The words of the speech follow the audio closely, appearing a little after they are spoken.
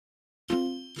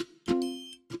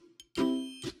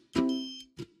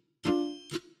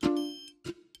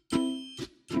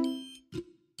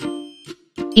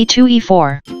e2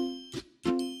 e4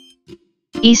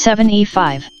 e7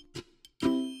 e5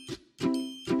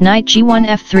 knight g1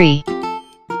 f3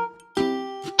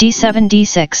 d7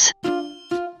 d6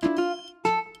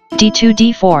 d2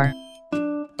 d4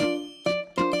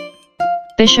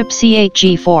 bishop c8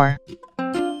 g4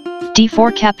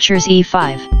 d4 captures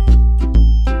e5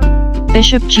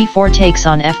 bishop g4 takes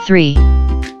on f3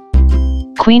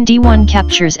 queen d1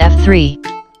 captures f3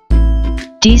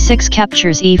 d6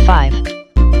 captures e5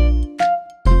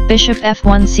 bishop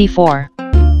f1 c4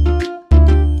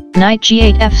 knight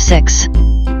g8 f6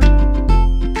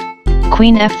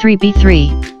 queen f3 b3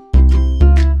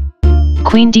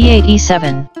 queen d8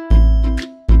 e7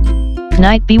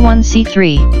 knight b1 c3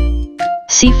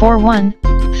 c4 1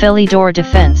 Philidor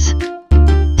defense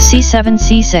c7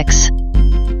 c6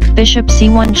 bishop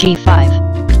c1 g5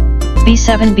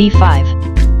 b7 b5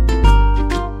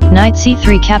 knight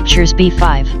c3 captures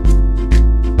b5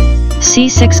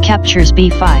 c6 captures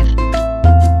b5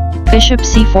 bishop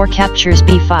c4 captures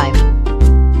b5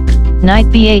 knight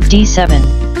b8 d7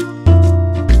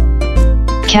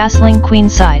 castling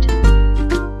queenside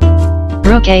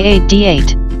rook a8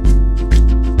 d8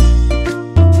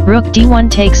 rook d1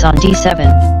 takes on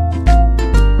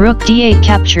d7 rook d8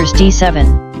 captures d7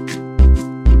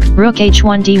 rook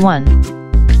h1 d1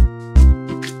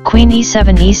 queen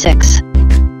e7 e6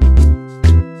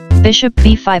 bishop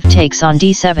b5 takes on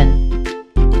d7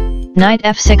 knight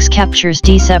f6 captures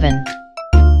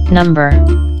d7 number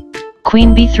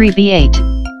queen b3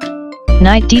 b8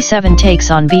 knight d7 takes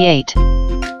on b8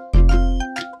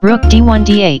 rook d1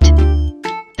 d8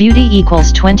 beauty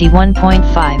equals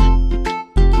 21.5